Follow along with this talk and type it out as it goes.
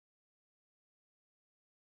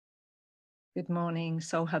Good morning,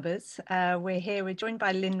 Soul Hubbers. We're joined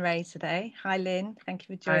by Lynn Rae today. Hi, Lynn. Thank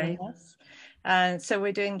you for joining Hi. us. So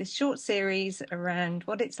we're doing this short series around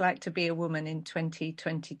what it's like to be a woman in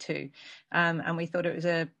 2022. And we thought it was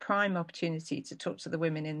a prime opportunity to talk to the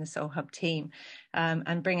women in the Soulhub team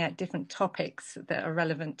and bring out different topics that are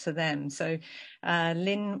relevant to them. So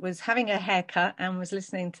Lynn was having a haircut and was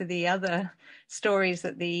listening to the other stories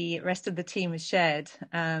that the rest of the team has shared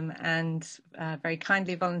and very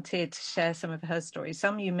kindly volunteered to share some of her stories.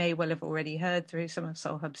 Some you may well have already heard through some of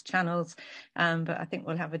Soulhub's channels, but I think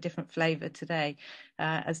we'll have a different flavour today.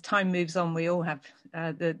 As time moves on, we all have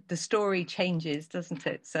the story changes, doesn't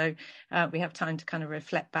it? So we have time to kind of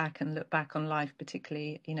reflect back and look back on life,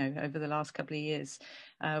 particularly, over the last couple of years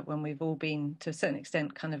when we've all been, to a certain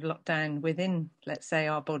extent, kind of locked down within, let's say,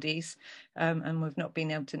 our bodies, and we've not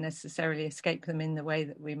been able to necessarily escape them in the way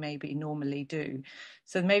that we maybe normally do.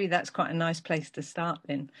 So maybe that's quite a nice place to start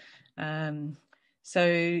then. So,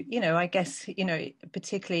 I guess,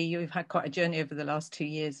 particularly you've had quite a journey over the last 2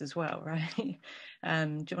 years as well, right? Do you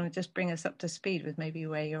want to just bring us up to speed with maybe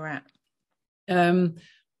where you're at?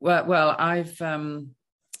 Well,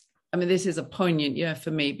 this is a poignant year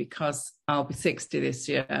for me because I'll be 60 this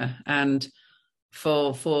year. And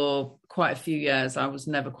for quite a few years, I was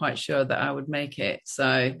never quite sure that I would make it.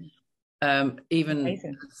 So even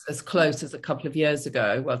Amazing. As close as a couple of years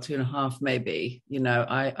ago, well, 2.5 maybe,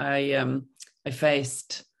 I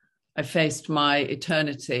faced my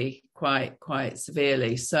eternity quite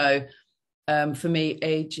severely. So for me,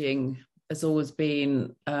 aging has always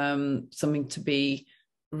been something to be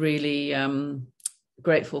really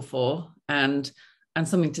grateful for and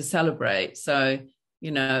something to celebrate. So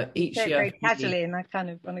each year very casually, and I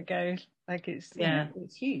kind of want to go like it's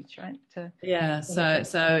it's huge, right? So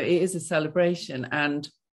it is a celebration,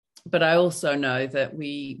 but I also know that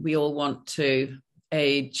we all want to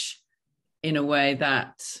age in a way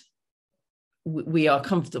that we are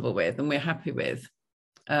comfortable with and we're happy with,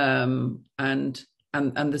 and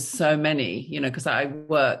there's so many, because I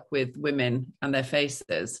work with women and their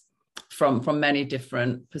faces from many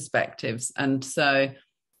different perspectives, and so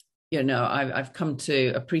I've come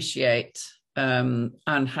to appreciate and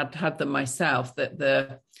had them myself, that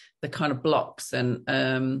the kind of blocks and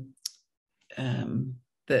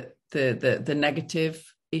the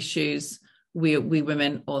negative issues we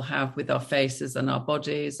women all have with our faces and our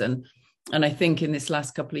bodies, and I think in this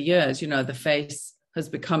last couple of years, the face has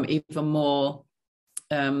become even more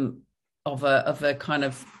of a kind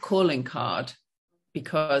of calling card,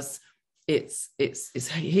 because it's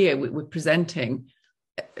here, we're presenting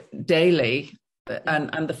daily,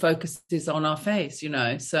 and the focus is on our face,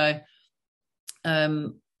 so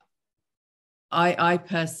I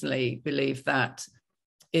personally believe that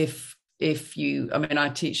if you, I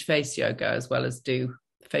teach face yoga as well as do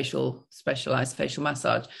specialized facial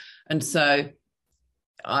massage, and so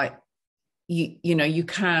you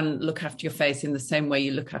can look after your face in the same way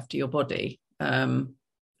you look after your body, and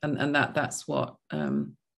that's what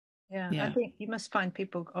I think you must find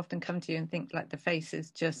people often come to you and think like the face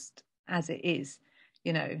is just as it is,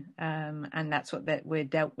 and that's what we're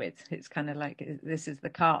dealt with. It's kind of like, this is the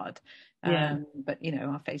card, but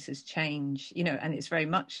our faces change, and it's very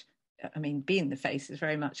much, being the face is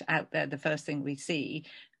very much out there, the first thing we see,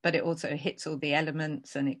 but it also hits all the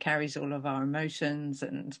elements and it carries all of our emotions,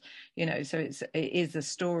 and so it is a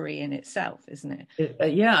story in itself, isn't it?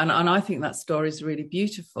 And I think that story is really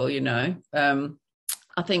beautiful.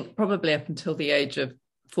 I think probably up until the age of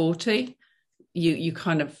 40, you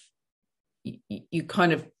kind of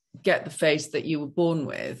get the face that you were born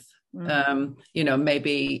with.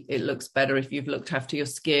 Maybe it looks better if you've looked after your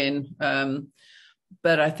skin,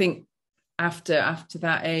 but I think after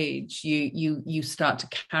that age, you start to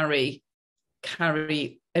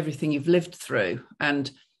carry everything you've lived through,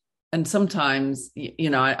 and sometimes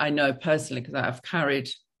I know personally, because I've carried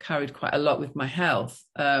quite a lot with my health,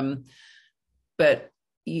 but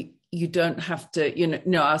you don't have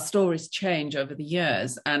to, our stories change over the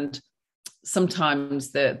years, and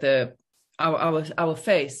sometimes our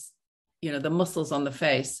face, the muscles on the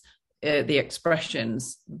face, the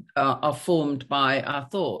expressions are formed by our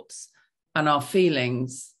thoughts and our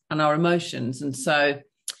feelings and our emotions, and so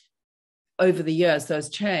over the years those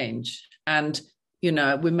change, and we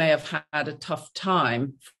may have had a tough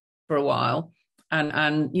time for a while,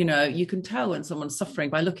 and you can tell when someone's suffering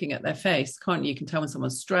by looking at their face, can't you? You can tell when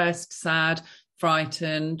someone's stressed, sad,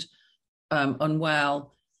 frightened,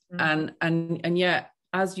 unwell, and yet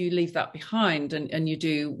as you leave that behind and you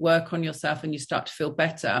do work on yourself and you start to feel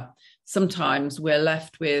better, sometimes we're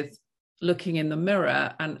left with looking in the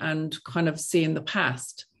mirror and kind of seeing the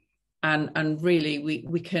past, and really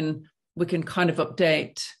we can we can kind of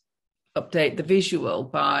update the visual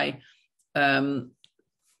by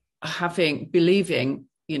believing,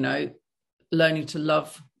 learning to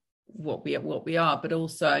love what we are, but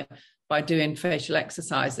also by doing facial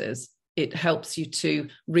exercises, it helps you to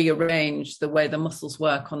rearrange the way the muscles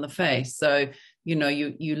work on the face. So, you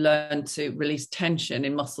learn to release tension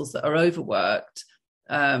in muscles that are overworked.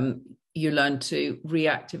 You learn to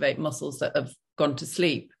reactivate muscles that have gone to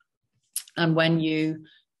sleep. And when you,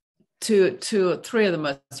 two or three of the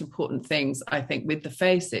most important things, I think, with the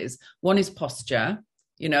face is, one is posture.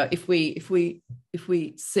 If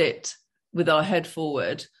we sit with our head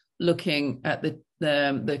forward, looking at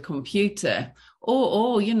the computer,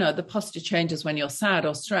 or the posture changes when you're sad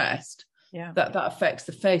or stressed, that affects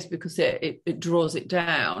the face, because it draws it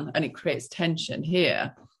down and it creates tension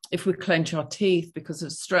here. If we clench our teeth because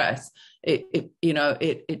of stress, it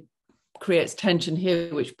creates tension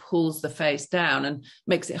here, which pulls the face down and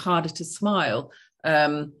makes it harder to smile.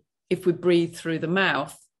 If we breathe through the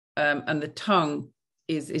mouth, and the tongue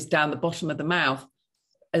is down the bottom of the mouth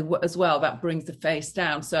as well, that brings the face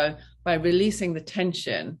down. So by releasing the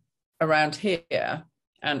tension around here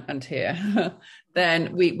and here,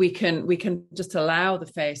 then we can just allow the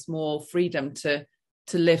face more freedom to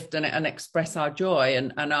lift and express our joy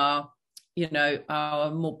and our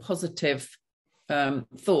our more positive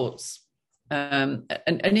thoughts. And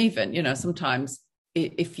even sometimes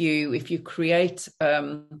if you create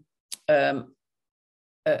a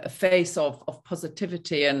face of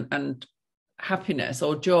positivity and happiness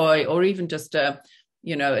or joy, or even just a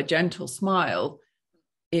gentle smile,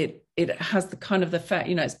 it has the kind of effect,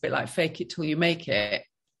 it's a bit like fake it till you make it.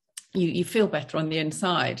 You feel better on the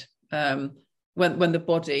inside when the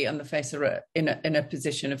body and the face are in a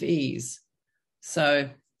position of ease. So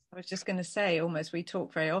I was just going to say, almost, we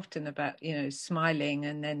talk very often about smiling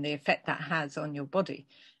and then the effect that has on your body.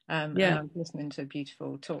 And I was listening to a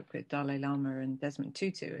beautiful talk with Dalai Lama and Desmond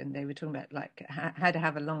Tutu, and they were talking about like how to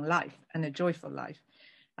have a long life and a joyful life,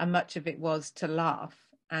 and much of it was to laugh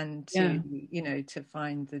and to to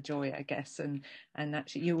find the joy, I guess, and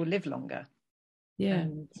actually you will live longer.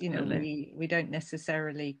 And we don't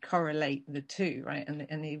necessarily correlate the two, right?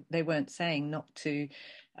 And they weren't saying not to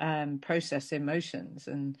process emotions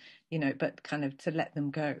and but kind of to let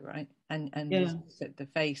them go, right? And the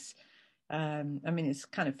face. It's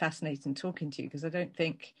kind of fascinating talking to you, because I don't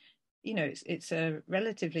think, it's a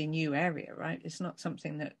relatively new area, right? It's not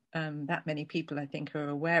something that that many people, I think, are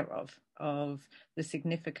aware of the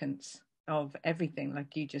significance of everything,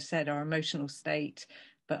 like you just said, our emotional state,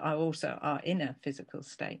 but also our inner physical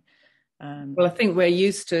state. Well, I think we're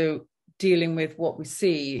used to dealing with what we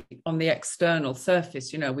see on the external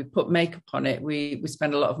surface. We put makeup on it. We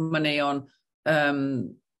spend a lot of money on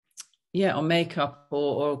on makeup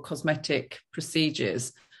or cosmetic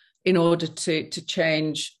procedures in order to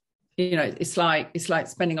change. It's like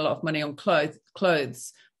spending a lot of money on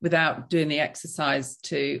clothes without doing the exercise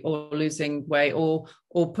or losing weight or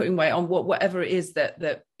putting weight on, whatever it is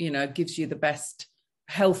that gives you the best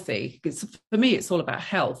healthy. Because for me, it's all about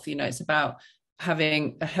health. It's about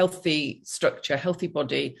having a healthy structure, healthy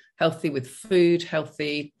body, healthy with food,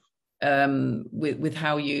 healthy with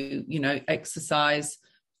how you exercise.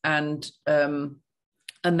 And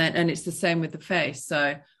it's the same with the face.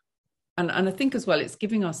 So, and I think as well, it's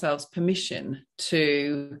giving ourselves permission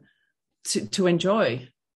to enjoy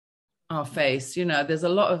our face. There's a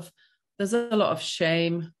lot of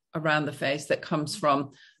shame around the face that comes from.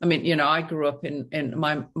 I grew up in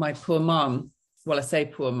my poor mum. Well, I say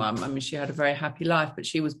poor mum. She had a very happy life, but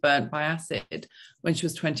she was burnt by acid when she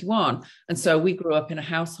was 21, and so we grew up in a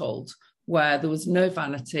household where there was no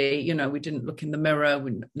vanity. We didn't look in the mirror.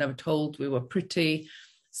 We were never told we were pretty.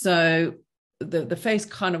 So the face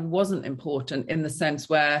kind of wasn't important in the sense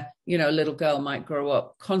where, a little girl might grow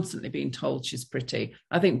up constantly being told she's pretty.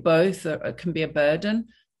 I think both can be a burden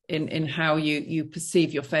in how you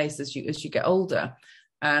perceive your face as you get older.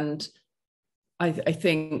 And I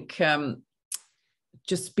think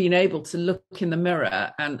just being able to look in the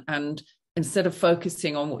mirror and instead of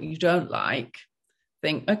focusing on what you don't like,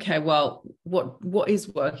 think, okay, well, what is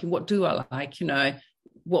working? What do I like?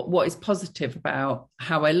 What is positive about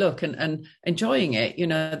how I look and enjoying it?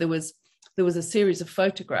 There was a series of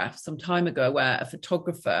photographs some time ago where a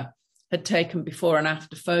photographer had taken before and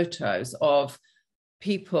after photos of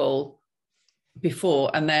people before,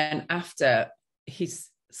 and then after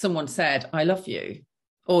someone said, "I love you,"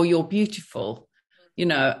 or "You're beautiful,"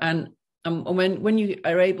 and when you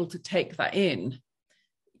are able to take that in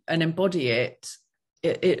and embody it,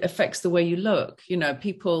 it affects the way you look.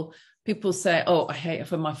 People say, "Oh, I hate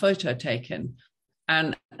having my photo taken,"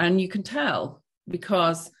 and you can tell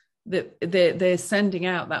because that they're sending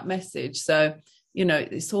out that message. So, you know,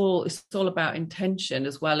 it's all about intention,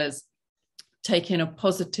 as well as taking a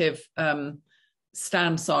positive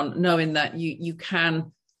stance on knowing that you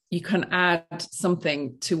can add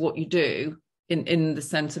something to what you do, in the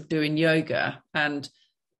sense of doing yoga, and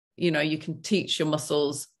you know, you can teach your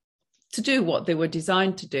muscles to do what they were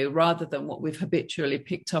designed to do, rather than what we've habitually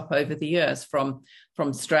picked up over the years from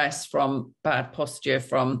stress, from bad posture,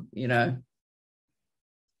 from, you know,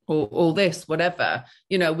 all this, whatever.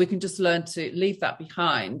 You know, we can just learn to leave that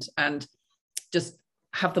behind and just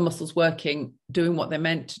have the muscles working, doing what they're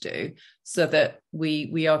meant to do, so that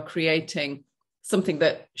we are creating something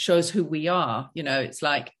that shows who we are. You know, it's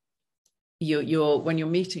like you're when you're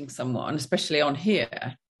meeting someone, especially on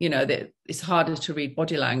here, you know, that it's harder to read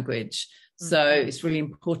body language. So it's really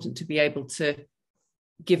important to be able to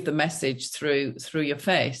give the message through your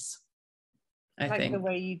face. I think the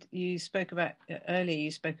way you spoke about earlier, you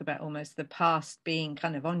spoke about almost the past being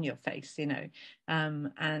kind of on your face, you know,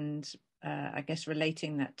 and I guess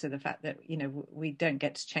relating that to the fact that, you know, we don't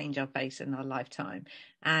get to change our face in our lifetime,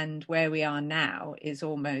 and where we are now is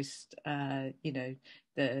almost, you know,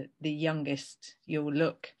 the youngest you'll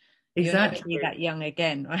look. exactly. You're not be that young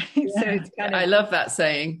again, right? Yeah. So it's kind of, I love that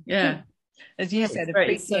saying. Yeah. As you said,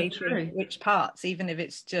 appreciating so which parts, even if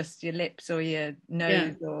it's just your lips or your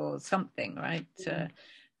nose or something, right? To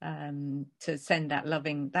send that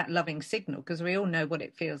loving signal, because we all know what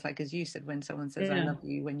it feels like, as you said, when someone says I love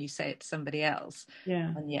you, when you say it to somebody else,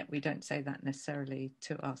 and yet we don't say that necessarily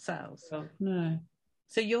to ourselves. Well, no.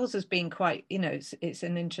 So yours has been quite, you know, it's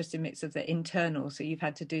an interesting mix of the internal, so you've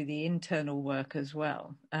had to do the internal work as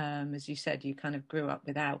well. As you said, you kind of grew up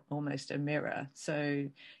without almost a mirror, so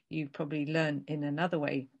you probably learned in another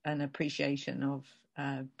way an appreciation of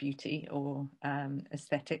beauty or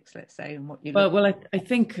aesthetics, let's say, and what you I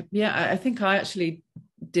think I actually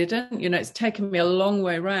didn't. You know, it's taken me a long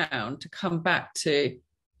way round to come back to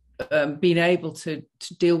being able to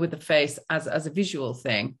deal with the face as a visual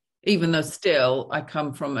thing, even though still I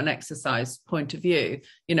come from an exercise point of view.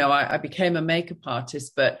 You know, I became a makeup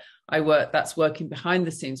artist, but that's working behind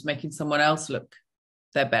the scenes, making someone else look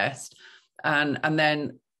their best, and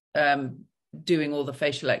then doing all the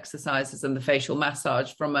facial exercises and the facial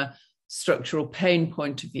massage from a structural pain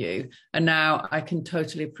point of view. And now I can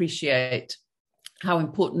totally appreciate how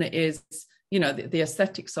important it is, you know, the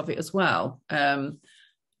aesthetics of it as well.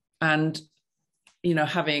 And, you know,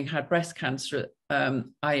 having had breast cancer,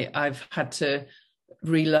 I've had to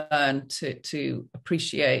relearn to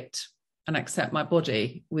appreciate and accept my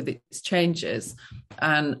body with its changes.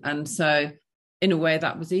 And so in a way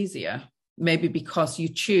that was easier, maybe because you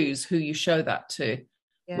choose who you show that to,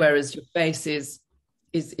 whereas your face is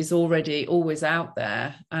already always out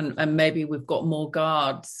there, and maybe we've got more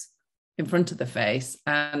guards in front of the face.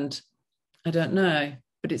 And I don't know,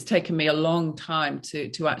 but it's taken me a long time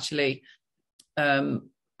to actually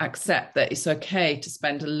accept that it's okay to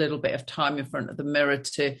spend a little bit of time in front of the mirror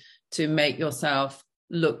to make yourself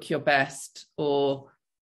look your best, or,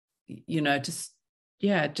 you know, just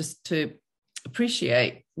to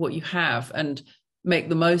appreciate what you have and make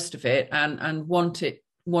the most of it, and want to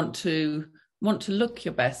look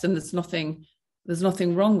your best. And there's nothing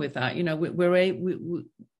wrong with that. You know,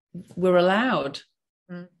 we're allowed.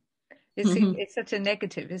 It's such a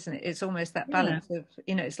negative, isn't it? It's almost that balance of,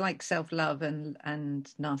 you know, it's like self-love and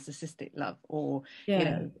narcissistic love, or you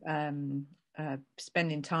know,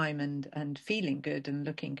 spending time and feeling good and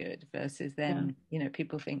looking good, versus then you know,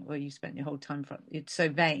 people think, well, you spent your whole time it's so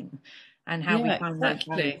vain, and how we find those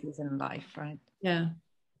balances in life, right?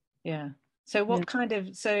 So what kind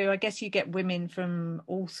of, so I guess you get women from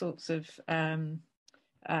all sorts of come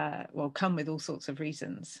with all sorts of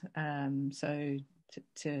reasons, so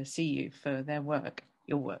to see you for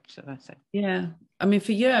your work, should I say? I mean,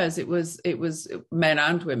 for years it was men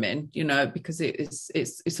and women, you know, because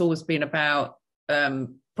it's always been about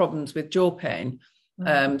problems with jaw pain.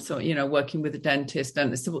 So, you know, working with a dentist,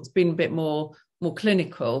 and it's been a bit more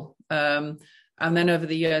clinical, and then over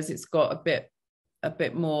the years it's got a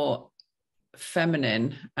bit more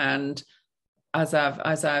feminine. And as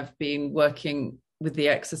I've been working with the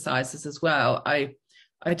exercises as well, I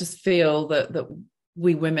just feel that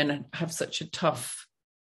we women have such a tough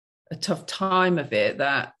time of it,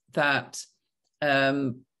 that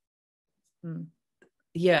and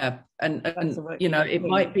you know, it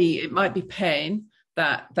might be pain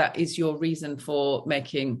that is your reason for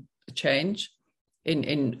making a change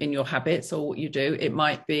in your habits or what you do. It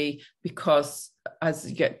might be because as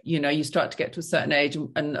you get, you know, you start to get to a certain age,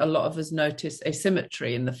 and a lot of us notice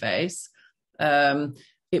asymmetry in the face.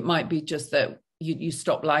 It might be just that you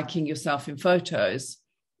stop liking yourself in photos,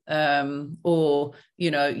 or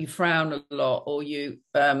you frown a lot, or you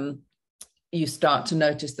start to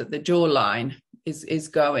notice that the jawline is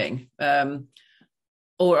going,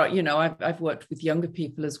 or I've worked with younger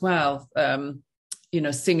people as well,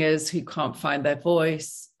 singers who can't find their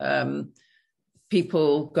voice,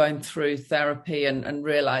 people going through therapy and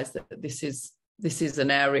realize that this is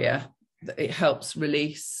an area that it helps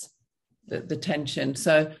release the tension.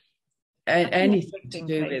 So anything to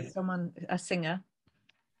do with a singer,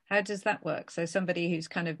 how does that work? So somebody who's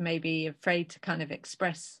kind of maybe afraid to kind of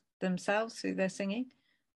express themselves through their singing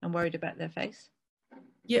and worried about their face.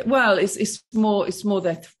 Yeah, well, it's more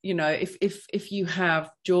that if you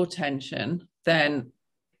have jaw tension, then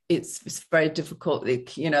it's very difficult.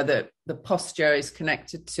 The posture is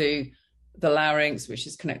connected to the larynx, which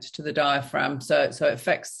is connected to the diaphragm, so it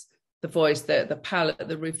affects the voice, the palate,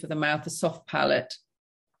 the roof of the mouth, the soft palate.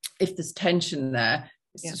 If there's tension there,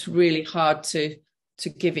 it's just really hard to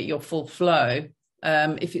give it your full flow.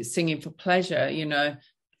 If it's singing for pleasure,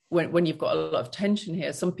 when you've got a lot of tension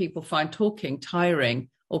here, some people find talking tiring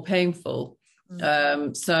or painful.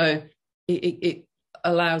 So it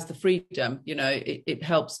allows the freedom, it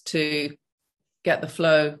helps to get the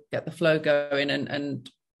flow going and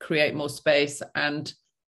create more space. And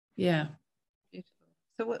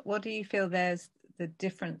so what do you feel there's the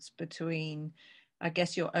difference between, I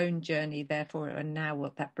guess, your own journey therefore and now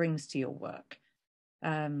what that brings to your work?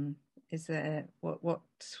 Is there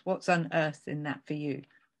what's unearthed in that for you?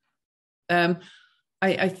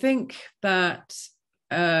 I think that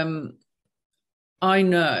I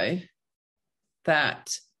know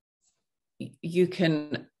that you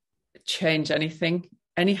can change anything,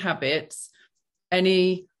 any habits,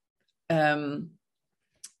 any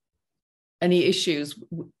issues.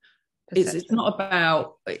 It's not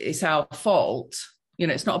about it's our fault,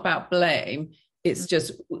 it's not about blame. It's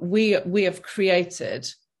just we have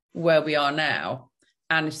created where we are now.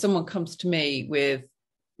 And if someone comes to me with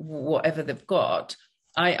whatever they've got,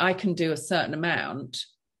 I can do a certain amount,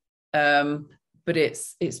 but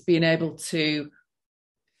it's being able to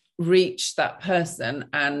reach that person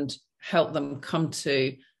and help them come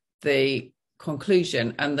to the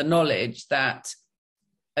conclusion and the knowledge that,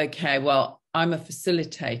 okay, well, I'm a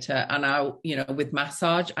facilitator, and with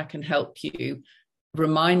massage, I can help you,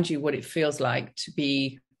 remind you what it feels like to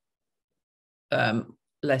be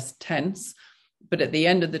less tense. But at the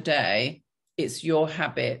end of the day, it's your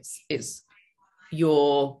habits, it's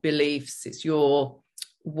your beliefs, it's your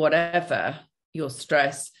whatever, your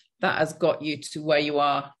stress that has got you to where you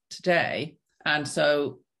are today. And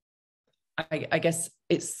so I guess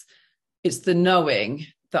it's the knowing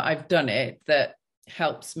that I've done it that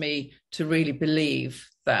helps me to really believe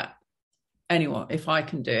that if I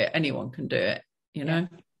can do it, anyone can do it,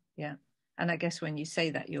 Yeah. And I guess when you say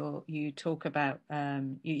that, you talk about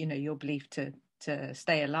your belief to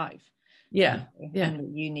stay alive. Yeah.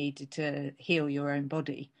 And you needed to heal your own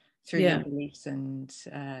body through your beliefs and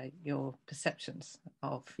your perceptions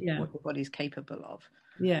of what the body's capable of.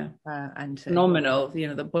 And phenomenal.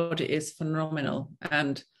 The body is phenomenal.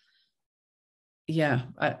 And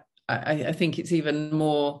I think it's even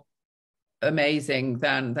more amazing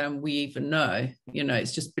than we even know.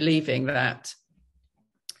 It's just believing that.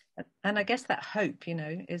 And I guess that hope,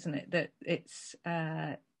 isn't it, that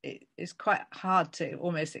it's quite hard to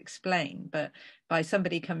almost explain, but by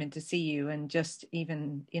somebody coming to see you and just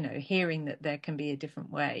even hearing that there can be a different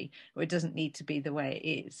way, or it doesn't need to be the way it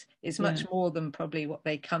is, it's much more than probably what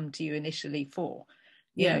they come to you initially for.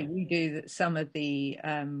 You do some of the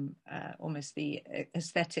almost the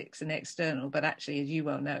aesthetics and external, but actually, as you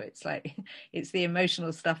well know, it's like it's the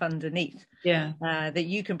emotional stuff underneath that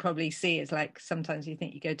you can probably see. It's like sometimes you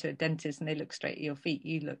think you go to a dentist and they look straight at your feet,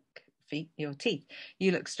 your teeth,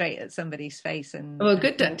 you look straight at somebody's face. And a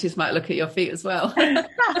good dentist might look at your feet as well.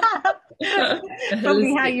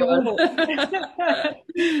 Probably how you walk.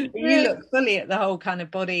 You look fully at the whole kind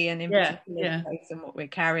of body, and in particular the face and what we're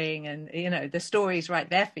carrying, and the story's right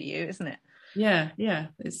there for you, isn't it?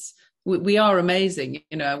 We are amazing,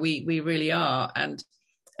 we really are. And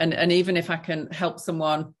even if I can help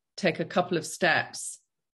someone take a couple of steps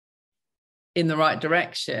in the right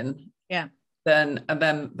direction, then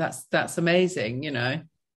that's amazing.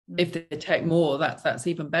 If they take more, that's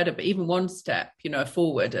even better. But even one step,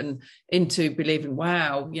 forward and into believing,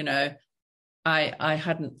 wow, I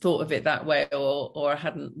hadn't thought of it that way, or I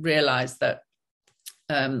hadn't realized that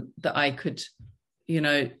that I could,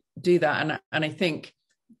 do that. And I think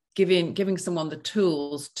giving someone the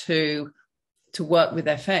tools to work with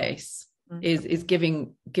their face is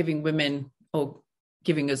giving women, or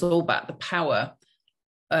giving us all back the power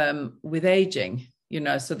with aging,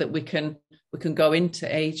 so that we can go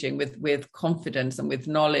into aging with confidence and with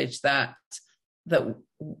knowledge that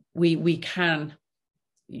we can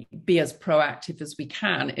be as proactive as we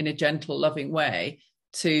can in a gentle, loving way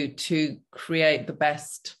to create the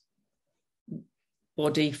best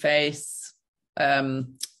body, face,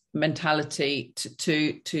 mentality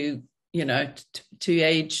to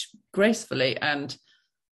age gracefully and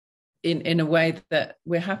in a way that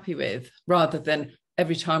we're happy with, rather than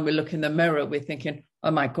every time we look in the mirror we're thinking, oh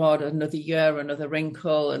my God, another year, another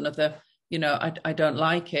wrinkle, another, I don't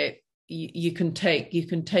like it. You can take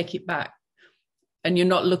it back, and you're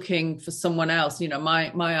not looking for someone else.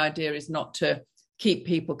 My idea is not to keep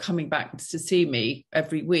people coming back to see me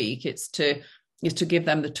every week. It's to give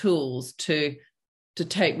them the tools to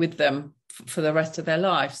take with them for the rest of their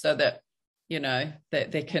life, so that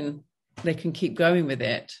that they can keep going with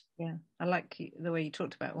it. Yeah, I like the way you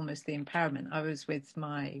talked about almost the empowerment. I was with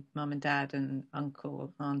my mum and dad and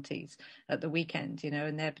uncle, aunties at the weekend,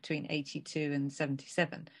 and they're between 82 and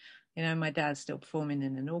 77. My dad's still performing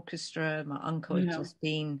in an orchestra. My uncle had just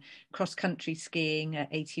been cross-country skiing at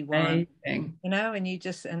 81. Amazing.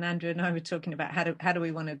 And Andrew and I were talking about how do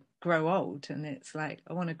we want to grow old? And it's like,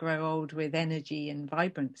 I want to grow old with energy and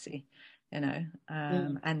vibrancy. And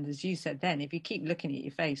as you said then, if you keep looking at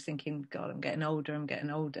your face thinking, God, I'm getting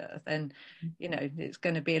older, then it's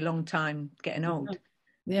going to be a long time getting old.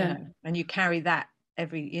 And you carry that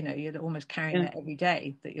you're almost carrying that every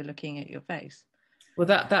day, that you're looking at your face. Well,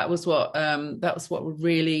 that was what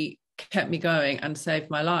really kept me going and saved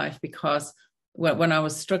my life, because when I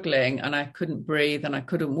was struggling and I couldn't breathe and I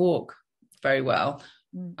couldn't walk very well,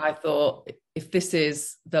 I thought, if this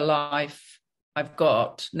is the life I've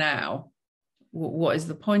got now, what is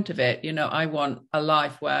the point of it? I want a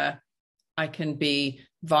life where I can be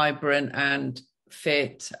vibrant and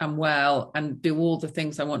fit and well and do all the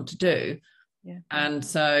things I want to do. And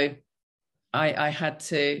so I had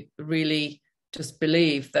to really just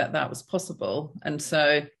believe that was possible. And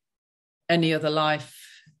so any other life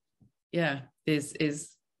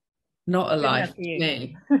is not a life for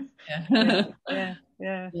me.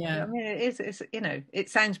 Yeah. I mean, it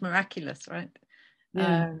sounds miraculous, right?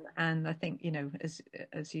 And I think,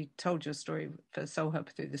 as you told your story for Soulhub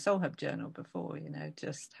through the Soulhub journal before,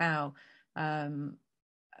 just how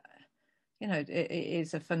it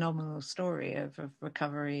is a phenomenal story of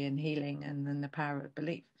recovery and healing, and then the power of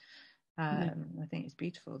belief. I think it's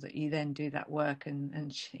beautiful that you then do that work,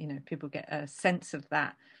 and people get a sense of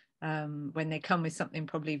that when they come with something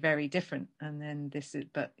probably very different, and then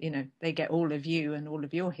they get all of you and all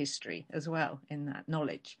of your history as well in that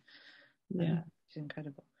knowledge. It's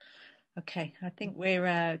incredible. Okay, I think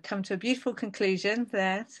we're come to a beautiful conclusion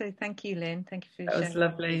there. So thank you, Lynn. Thank you for that was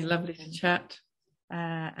lovely to chat.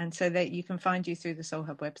 And so that you can find you through the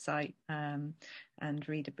Soulhub website and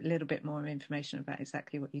read a little bit more information about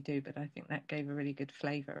exactly what you do. But I think that gave a really good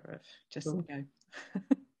flavour of just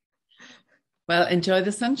Well, enjoy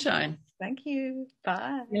the sunshine. Thank you.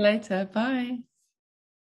 Bye. See you later. Bye.